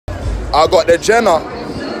I got the Jenna.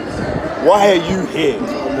 Why are you here? Come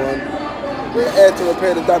on. We're here to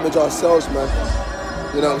repair the damage ourselves, man.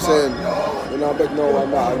 You know what I'm saying? You know, I beg no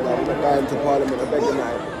one that. I'm not going to Parliament, I'm begging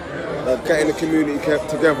that. Getting the community kept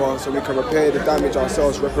together so we can repair the damage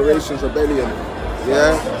ourselves. Reparations, rebellion.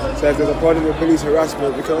 Yeah? So if there's a problem with police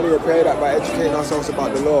harassment, we can only repair that by educating ourselves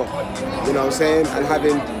about the law. You know what I'm saying? And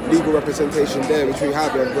having legal representation there, which we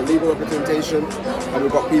have. We've got legal representation and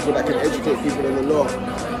we've got people that can educate people in the law.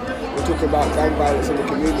 We're talking about gang violence in the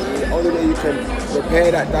community. The only way you can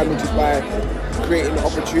repair that damage is by creating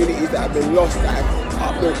opportunities that have been lost, that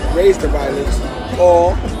have raised the violence,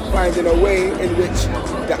 or finding a way in which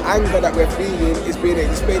the anger that we're feeling is being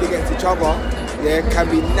displayed against each other, yeah, can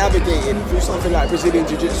be navigated through something like Brazilian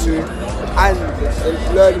Jiu-Jitsu and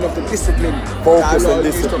learning of the discipline. Focus on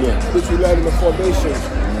discipline. Which we learn in the formation.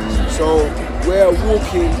 So we're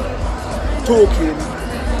walking, talking,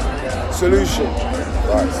 solution.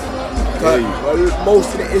 Right. Well,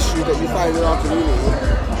 most of the issues that we find in our community,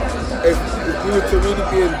 if we were to really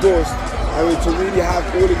be endorsed and we were to really have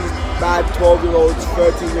all of these bad 12-year-olds,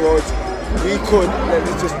 13-year-olds, we could,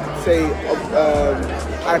 let's just say,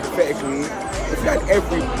 hypothetically, if we had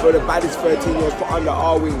every one of the baddest 13-year-olds put under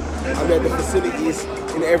our wing and we had the facilities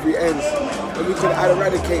in every end, and we could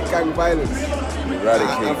eradicate gang violence.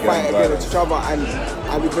 And fight against each other,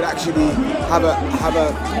 and we could actually have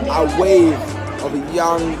a wave of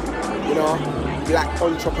young, you know, black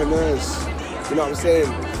entrepreneurs, you know what I'm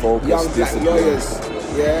saying? Focus, young black discipline. lawyers,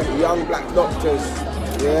 yeah, young black doctors,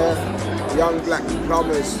 yeah, young black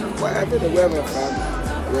plumbers, whatever the weather,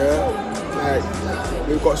 fam, yeah. Like,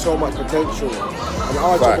 we've got so much potential, and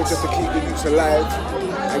our job is just to keep the youths alive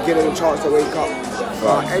and give them a chance to wake up.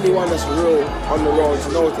 Anyone that's real on the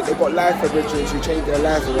roads knows that they've got life privileges who change their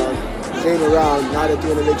life around, came around, now they're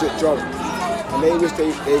doing a legit job, and they wish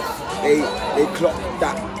they clocked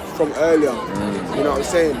that from earlier, you know what I'm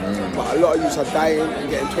saying? But a lot of youths are dying and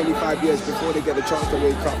getting 25 years before they get the chance to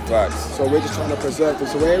wake up. So we're just trying to preserve them.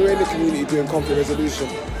 So we're in the community doing conflict resolution.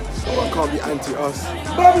 Someone can't be anti-us.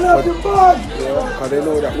 Yeah, because they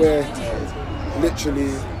know that we're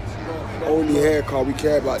literally only here because we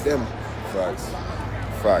care about them.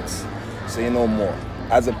 Facts. Say no more.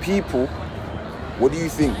 As a people, what do you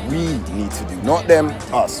think we need to do? Not them,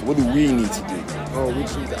 us. What do we need to do? Oh, we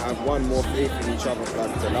just need to have one more faith in each other.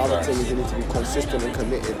 The other thing is we need to be consistent and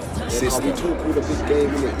committed. We talk all the big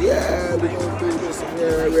game, innit? Yeah, we're going to do this,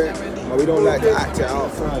 but we don't like to act it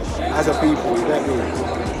out as a people, you get me?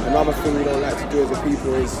 Another thing we don't like to do as a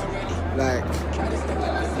people is like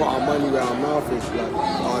put our money where our mouth is, like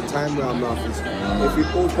our time where our mouth is. If we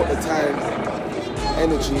all put the time,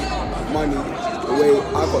 energy, money away,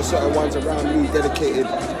 I've got certain ones around me dedicated,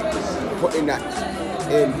 putting that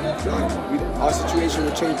in, like, our situation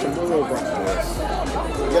will change tomorrow, bro.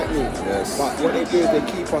 You get me? Yes. But what they do is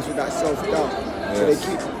they keep us with that self-doubt. So they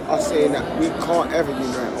keep us saying that we can't ever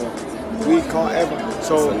unite, or we can't ever,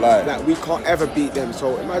 so like we can't ever beat them.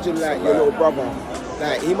 So imagine like your little brother,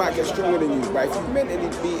 like he might get stronger than you, but if you mentally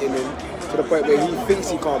beating him to the point where he thinks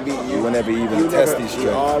he can't beat you, you will never even test his strength.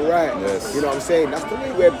 Alright, you know what I'm saying? That's the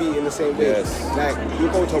way we're beating the same way. Like you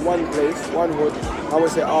go to one place, one hood, I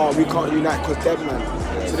would say, oh, we can't unite because them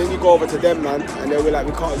man. So then you go over to them man, and they'll be like,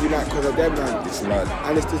 we can't unite because of them man. It's mad.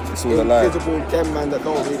 And it's this invisible them man that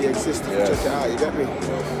don't really exist. If you check it out, you get me?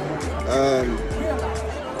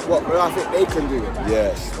 What I think they can do.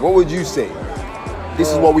 Yes. What would you say? This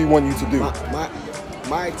is what we want you to do.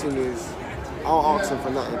 My thing is, I don't ask them for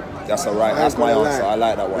nothing. That's alright. That's my answer. I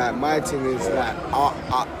like that one. Like my thing is like,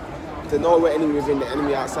 to know we're enemy within, the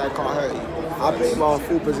enemy outside can't hurt you. I blame our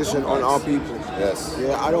full position on our people. Yes.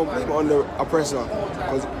 Yeah, I don't blame it on the oppressor,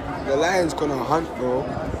 because the lion's gonna hunt, bro.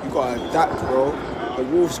 You gotta adapt, bro. The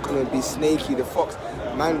wolf's gonna be snaky. The fox,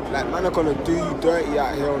 man are gonna do you dirty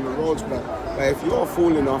out here on the roads, bro. But if you're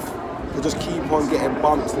fool enough to just keep on getting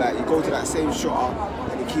bumped, like you go to that same shutter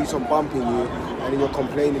and it keeps on bumping you, and then you're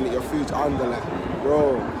complaining that your food's under, like,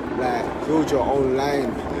 bro, like, build your own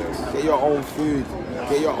line, get your own food,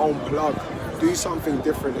 get your own plug, do something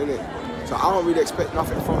different, innit? So I don't really expect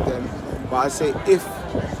nothing from them, but I say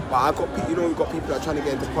but I got people, you know, we've got people that are trying to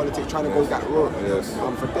get into politics, trying to go that road.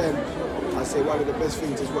 For them, I say one of the best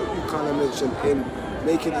things is what you kind of mentioned in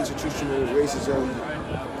making institutional racism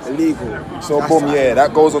illegal. So boom,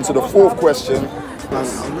 that goes on to the fourth question. Man,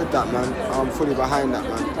 I'm with that, man. I'm fully behind that,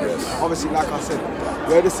 man. Obviously, like I said,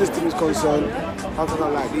 where the system is concerned, sometimes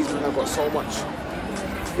I'm like, these men have got so much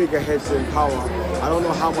figureheads in power. I don't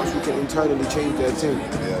know how much we can internally change their team.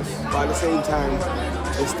 But at the same time,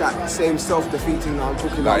 it's that same self-defeating that I'm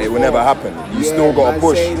talking about. It will never happen. You still got to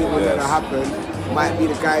push. Saying it will never happen. might be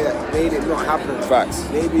the guy that made it not happen. Facts.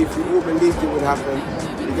 Maybe if we all believed it would happen,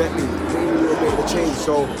 you get me? Maybe we will make the change.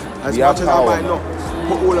 So as We much have as power. I might not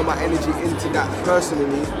put all of my energy into that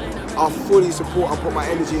personally, I fully support and put my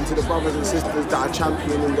energy into the brothers and sisters that are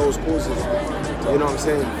championing those causes. You know what I'm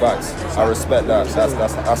saying? Facts. I respect that.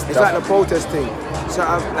 It's like the protest thing. So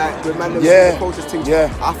like with man, Yeah. the protest thing. Yeah.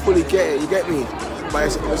 I fully get it. You get me? But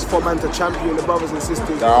it's for man to champion the brothers and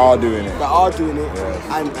sisters That are doing it. Yes.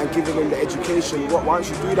 and giving them the education. Once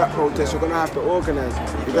you do that protest, you're gonna have to organize.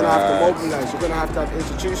 You're gonna have to mobilize. You're gonna have to have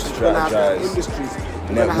institutions. You're gonna have to have industries.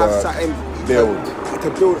 You're gonna have something to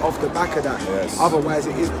build off the back of that. Yes. Otherwise,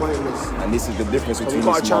 it is pointless. And this is the difference So between we've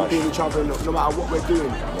got this to march. champion each other no matter what we're doing.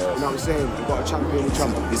 You know what I'm saying? We've got to champion each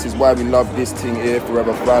other. This is why we love this thing here,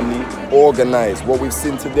 Forever Family. Organize. What we've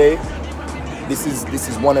seen today, this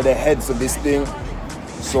is one of the heads of this thing.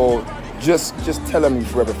 So just telling me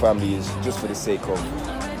Forever Family is just for the sake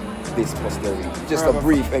of this posterity. Just a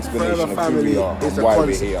brief explanation of who we are and why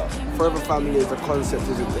we're here. Forever Family is a concept,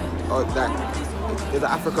 isn't it? There's an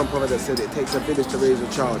African proverb that said it takes a village to raise a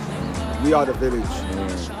child. We are the village.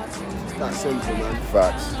 It's that simple, man.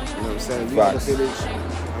 Facts. You know what I'm saying? We are the village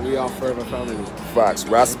and we are Forever Family. Facts.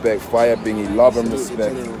 Raspect, fire bingy, love and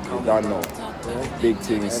respect. Salute, You don't know. Big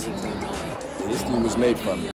things. This thing was made from me.